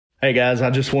Hey guys, I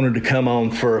just wanted to come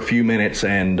on for a few minutes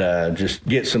and just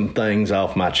get some things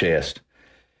off my chest.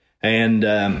 And,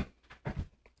 I've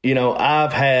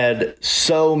had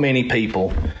so many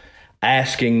people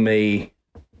asking me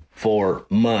for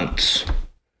months,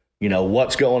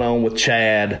 what's going on with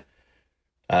Chad?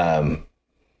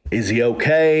 Is he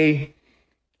okay?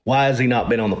 Why has he not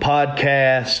been on the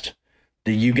podcast?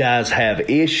 Do you guys have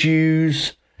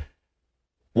issues?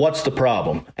 What's the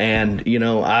problem? And,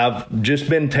 I've just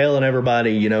been telling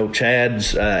everybody,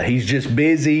 Chad's, he's just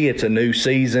busy. It's a new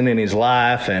season in his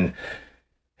life and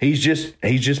he's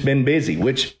just been busy,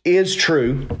 which is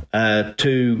true,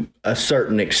 to a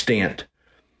certain extent.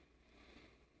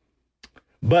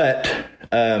 But,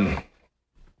 I've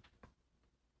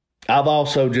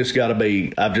just got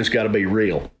to be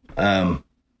real.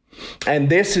 And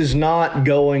this is not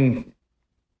going,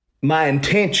 my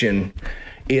intention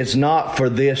is not for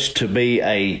this to be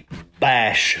a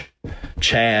bash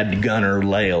Chad Gunner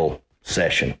Lael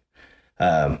session.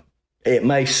 It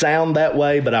may sound that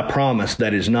way, but I promise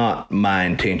that is not my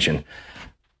intention.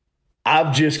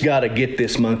 I've just got to get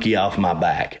this monkey off my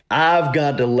back. I've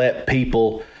got to let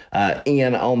people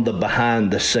in on the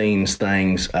behind the scenes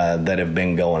things that have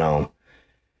been going on.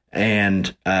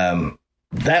 And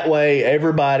that way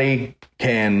everybody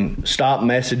can stop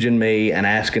messaging me and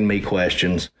asking me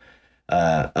questions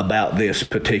about this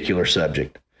particular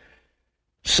subject.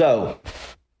 So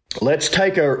let's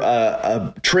take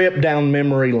a trip down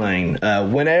memory lane.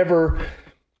 Whenever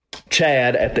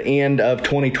Chad at the end of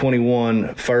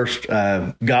 2021 first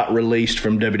got released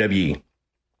from WWE,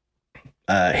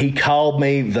 he called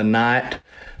me the night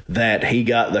that he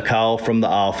got the call from the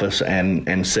office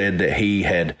and said that he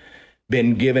had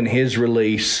been given his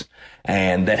release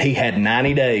and that he had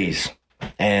 90 days.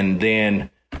 And then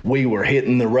we were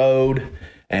hitting the road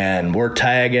and we're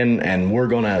tagging and we're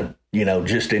going to,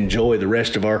 just enjoy the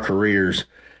rest of our careers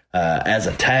as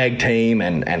a tag team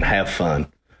and have fun.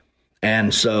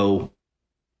 And so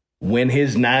when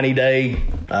his 90-day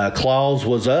clause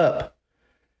was up,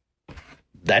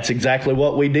 that's exactly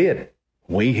what we did.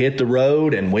 We hit the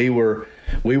road and we were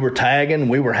tagging,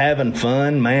 we were having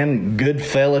fun, man, good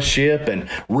fellowship and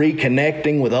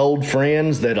reconnecting with old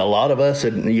friends that a lot of us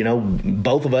had,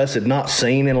 both of us had not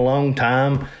seen in a long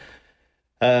time.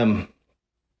 And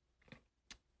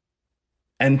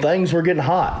things were getting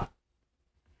hot.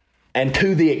 And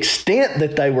to the extent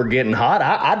that they were getting hot,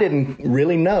 I didn't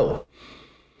really know.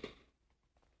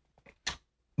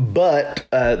 But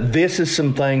this is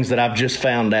some things that I've just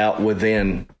found out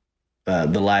within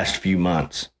the last few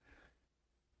months.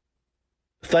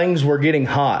 Things were getting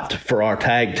hot for our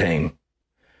tag team.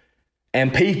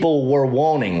 And people were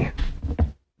wanting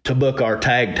to book our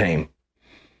tag team.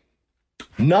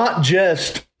 Not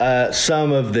just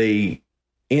some of the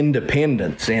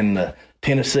independents in the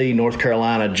Tennessee, North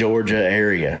Carolina, Georgia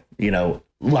area,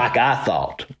 like I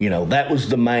thought, that was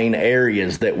the main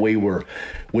areas that we were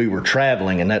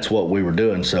traveling and that's what we were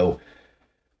doing. So,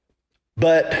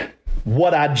 but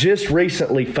what I just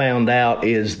recently found out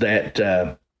is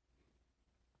that,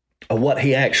 what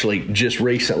he actually just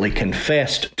recently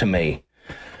confessed to me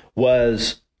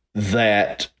was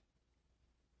that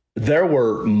there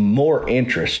were more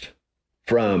interest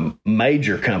from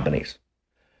major companies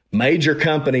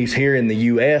here in the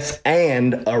U.S.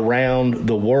 and around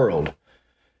the world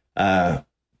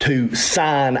to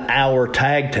sign our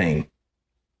tag team.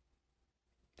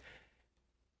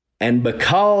 And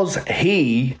because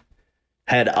he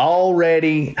had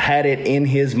already had it in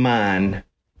his mind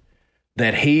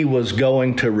that he was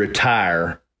going to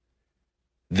retire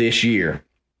this year,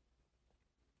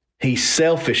 he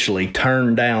selfishly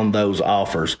turned down those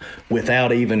offers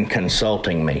without even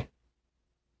consulting me.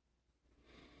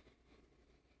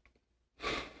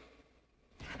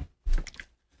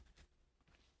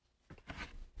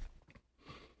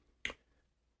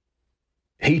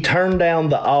 He turned down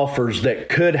the offers that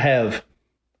could have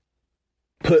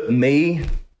put me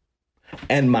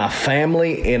and my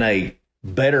family in a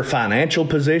better financial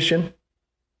position.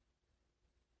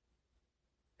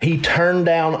 He turned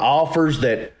down offers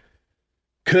that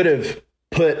could have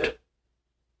put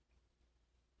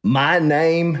my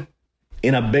name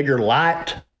in a bigger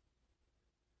light.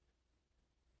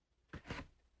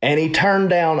 And he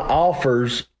turned down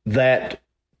offers that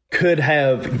could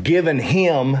have given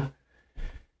him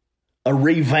a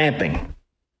revamping.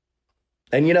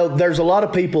 And, there's a lot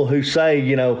of people who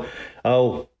say,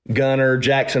 oh, Gunner,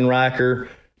 Jackson Riker,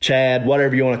 Chad,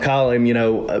 whatever you want to call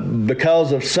him,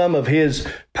 because of some of his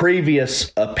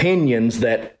previous opinions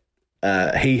that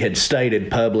he had stated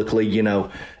publicly,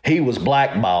 he was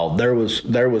blackballed. There was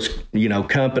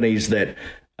companies that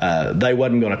they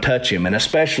wasn't going to touch him, and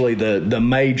especially the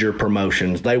major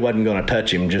promotions, they wasn't going to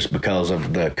touch him just because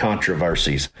of the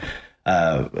controversies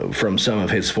from some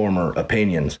of his former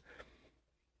opinions.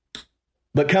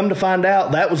 But come to find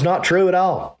out, that was not true at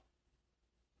all.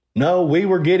 No, we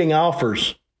were getting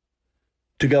offers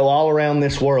to go all around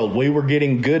this world. We were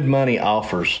getting good money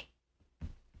offers.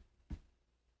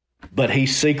 But he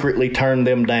secretly turned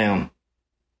them down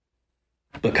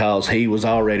because he was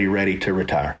already ready to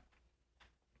retire.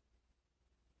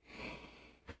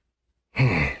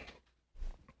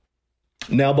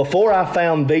 Now, before I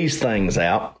found these things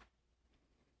out,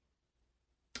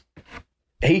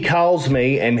 he calls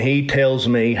me and he tells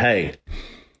me, hey,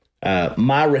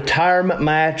 my retirement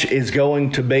match is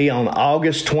going to be on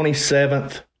August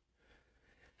 27th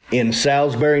in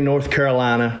Salisbury, North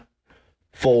Carolina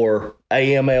for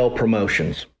AML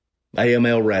Promotions,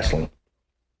 AML Wrestling.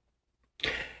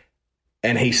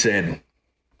 And he said,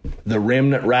 the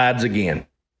remnant rides again.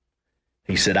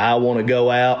 He said, I want to go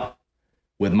out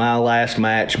with my last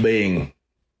match being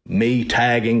me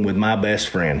tagging with my best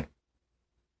friend.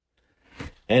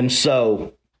 And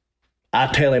so I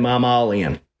tell him I'm all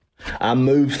in. I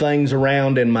move things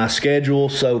around in my schedule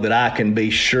so that I can be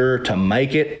sure to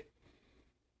make it.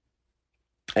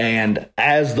 And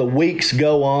as the weeks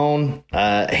go on,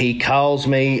 he calls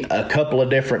me a couple of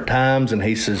different times and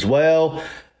he says, well,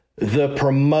 the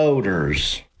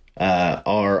promoters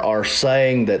are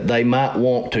saying that they might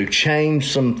want to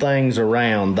change some things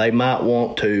around. They might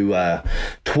want to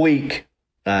tweak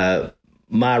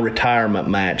my retirement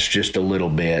match just a little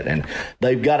bit. And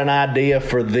they've got an idea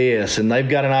for this and they've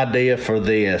got an idea for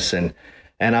this. And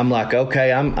I'm like,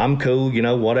 okay, I'm cool,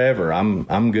 whatever.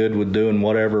 I'm good with doing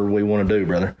whatever we want to do,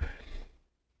 brother.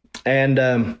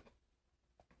 And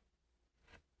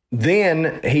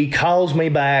then he calls me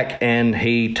back and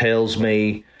he tells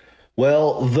me,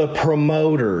 well, the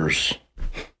promoters,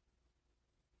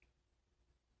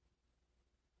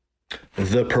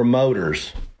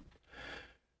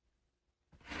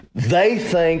 they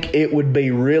think it would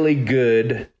be really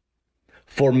good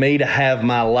for me to have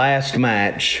my last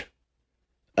match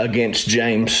against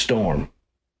James Storm.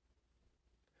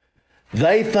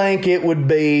 They think it would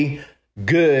be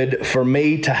good for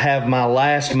me to have my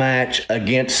last match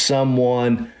against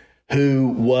someone who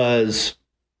was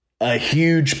a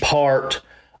huge part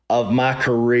of my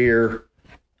career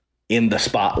in the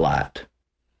spotlight.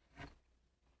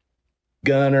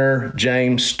 Gunner,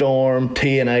 James Storm,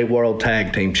 TNA World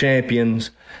Tag Team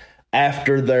Champions.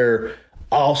 After their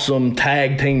awesome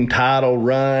tag team title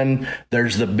run,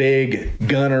 there's the big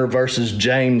Gunner versus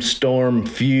James Storm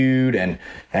feud, and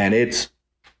it's,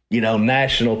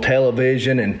 national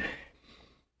television. And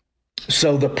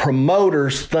so the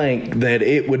promoters think that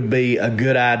it would be a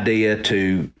good idea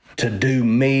to do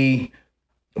me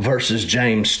versus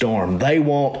James Storm. They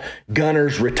want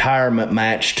Gunner's retirement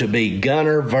match to be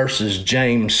Gunner versus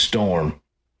James Storm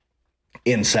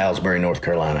in Salisbury, North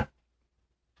Carolina.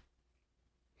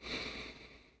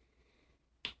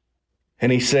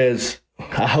 And he says,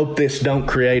 I hope this don't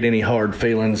create any hard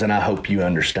feelings, and I hope you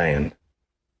understand,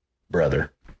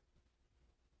 brother.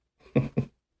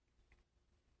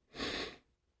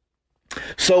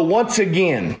 So once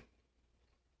again,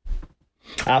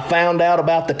 I found out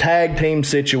about the tag team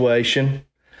situation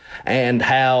and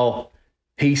how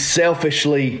he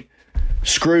selfishly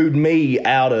screwed me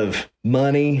out of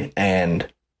money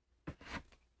and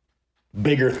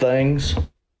bigger things.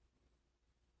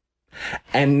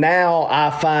 And now I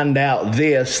find out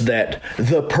that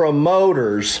the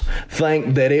promoters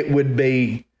think that it would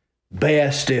be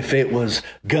best if it was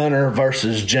Gunner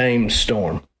versus James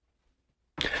Storm.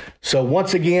 So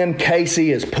once again,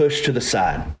 Casey is pushed to the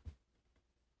side.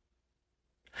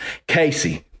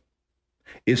 Casey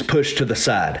is pushed to the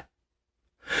side.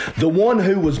 The one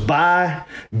who was by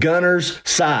Gunner's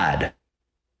side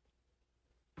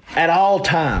at all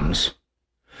times.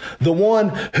 The one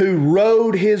who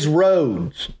rode his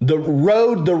roads,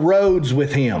 rode the roads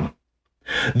with him.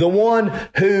 The one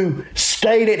who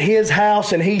stayed at his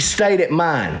house and he stayed at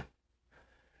mine.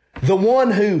 The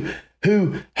one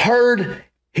who heard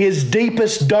his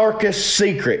deepest, darkest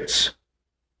secrets.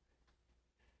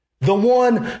 The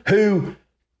one who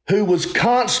was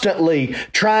constantly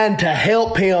trying to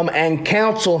help him and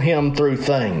counsel him through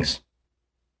things.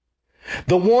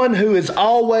 The one who has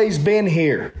always been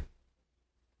here.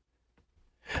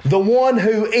 The one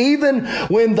who, even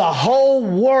when the whole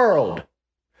world,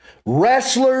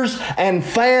 wrestlers and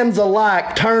fans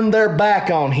alike, turned their back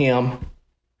on him,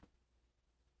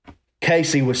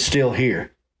 Casey was still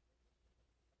here.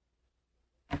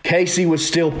 Casey was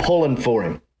still pulling for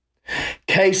him.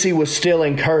 Casey was still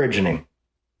encouraging him.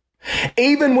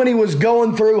 Even when he was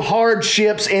going through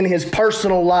hardships in his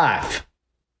personal life,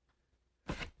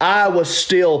 I was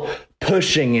still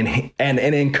pushing and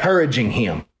encouraging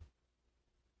him.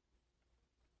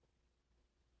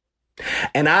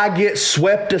 And I get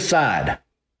swept aside.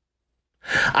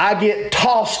 I get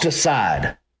tossed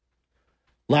aside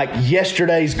like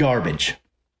yesterday's garbage.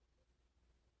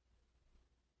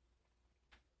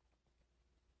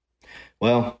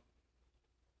 Well,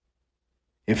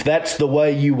 if that's the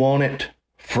way you want it,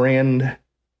 friend,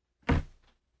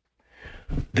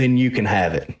 then you can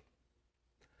have it.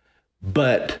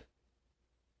 But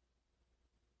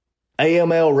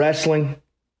AML Wrestling,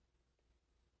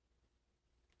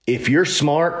 if you're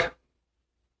smart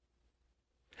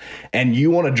and you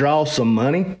want to draw some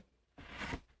money,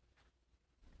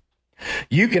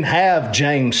 you can have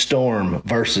James Storm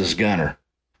versus Gunner.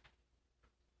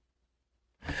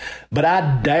 But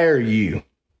I dare you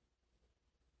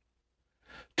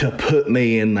to put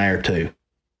me in there too.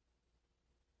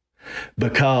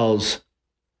 Because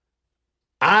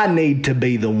I need to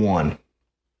be the one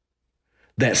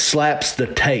that slaps the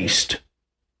taste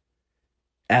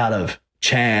out of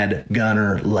Chad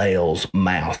Gunner Lale's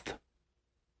mouth.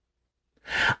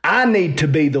 I need to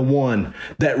be the one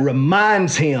that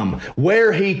reminds him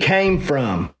where he came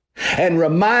from and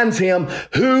reminds him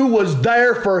who was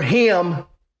there for him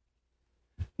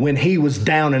when he was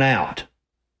down and out.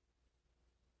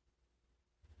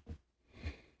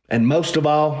 And most of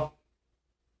all,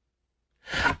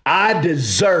 I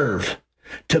deserve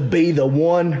to be the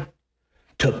one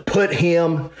to put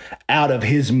him out of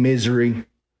his misery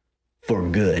for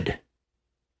good.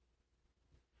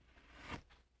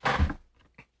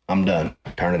 I'm done.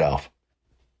 Turn it off.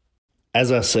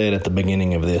 As I said at the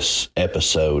beginning of this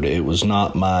episode, it was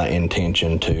not my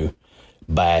intention to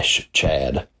bash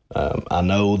Chad. I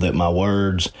know that my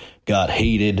words got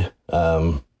heated.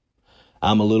 I'm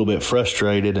a little bit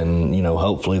frustrated, and,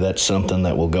 hopefully that's something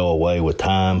that will go away with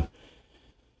time.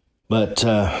 But,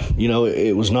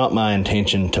 it was not my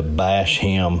intention to bash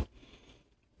him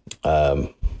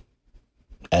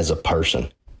as a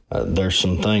person. There's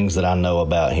some things that I know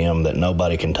about him that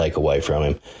nobody can take away from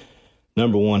him.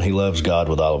 Number one, he loves God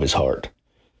with all of his heart.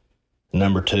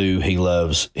 Number two, he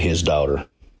loves his daughter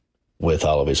with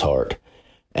all of his heart.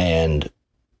 And,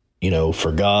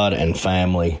 for God and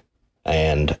family,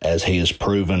 and as he has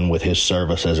proven with his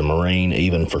service as a Marine,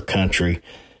 even for country,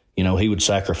 he would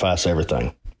sacrifice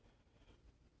everything.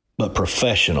 But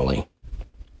professionally,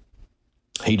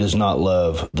 he does not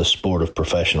love the sport of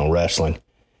professional wrestling.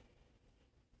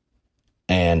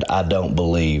 And I don't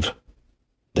believe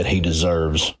that he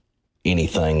deserves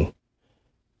anything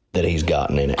that he's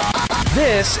gotten in it.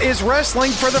 This is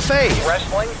Wrestling for the Faith.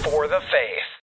 Wrestling for the Faith.